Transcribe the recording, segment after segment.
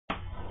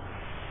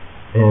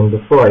And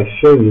before I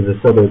show you this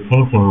other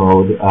painting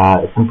mode,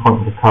 it's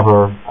important to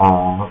cover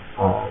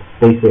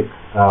basic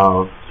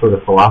sort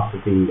of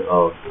philosophy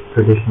of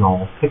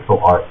traditional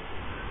pixel art.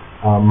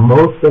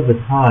 Most of the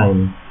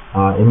time,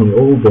 in the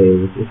old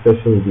days,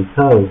 especially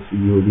because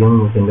you were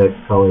dealing with index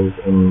colors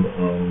and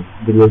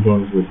video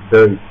games would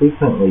very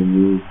frequently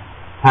use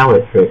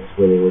palette tricks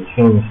where they would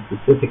change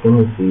specific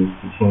indices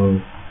to change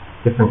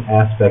different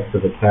aspects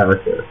of a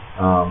character.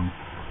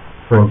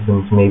 For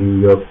instance, maybe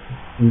you're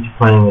each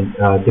playing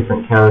a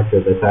different character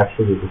that's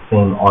actually the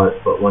same art,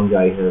 but one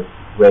guy has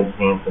red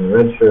pants and a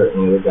red shirt,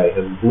 and the other guy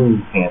has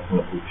blue pants and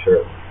a blue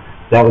shirt.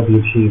 That would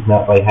be achieved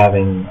not by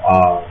having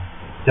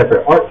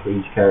separate art for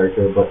each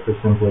character, but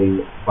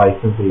by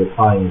simply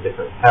applying a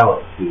different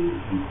palette to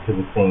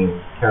the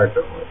same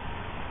character art.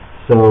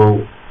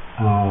 So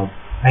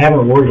I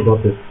haven't worried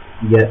about this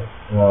yet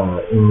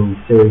in the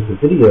series of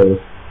videos.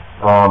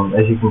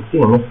 As you can see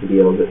in this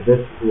video, that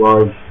this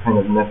large kind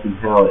of messy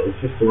palette is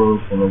just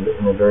arranged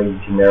in a very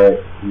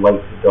generic light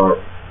to dark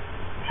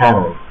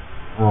pattern.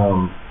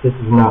 This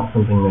is not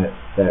something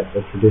that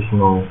a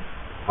traditional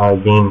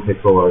game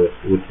pixel artist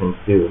would tend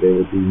to do. They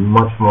would be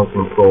much more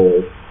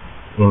controlled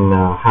in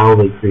how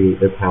they create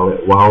their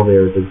palette while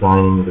they're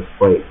designing the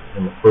sprites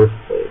in the first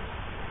place.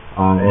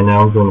 And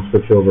now I'm going to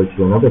switch over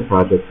to another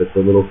project that's a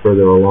little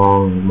further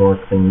along and more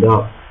cleaned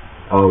up,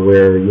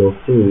 where you'll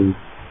see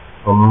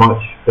a much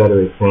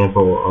better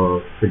example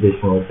of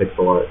traditional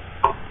pixel art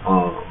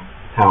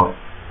palette.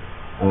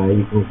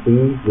 You can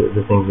see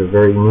the things are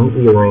very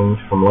neatly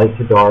arranged from light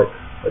to dark.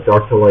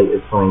 Dark to light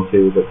is fine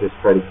too, but just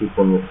try to keep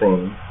them the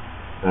same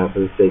for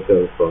the sake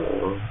of,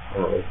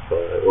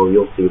 well,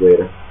 you'll see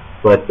later.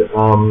 But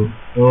and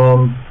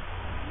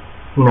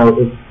you know,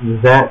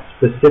 it's that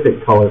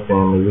specific color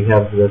family. We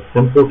have the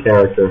simple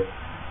character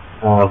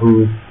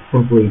who's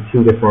simply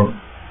two different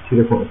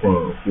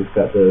things. You've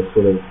got the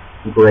sort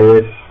of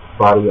grayish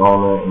body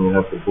armor, and you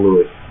have the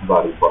bluish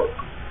body part.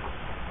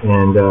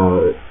 And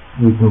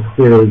you can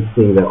clearly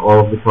see that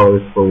all of the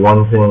colors for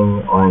one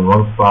thing are in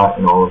one spot,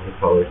 and all of the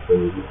colors for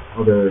the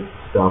other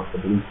stuff, the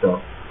blue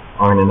stuff,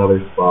 are in another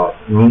spot,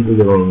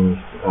 neatly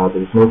arranged.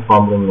 There's no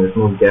fumbling, there's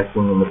no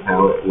guessing in the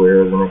palette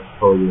where the next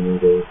color you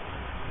need is.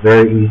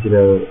 Very easy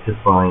to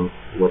find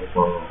what's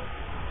going on.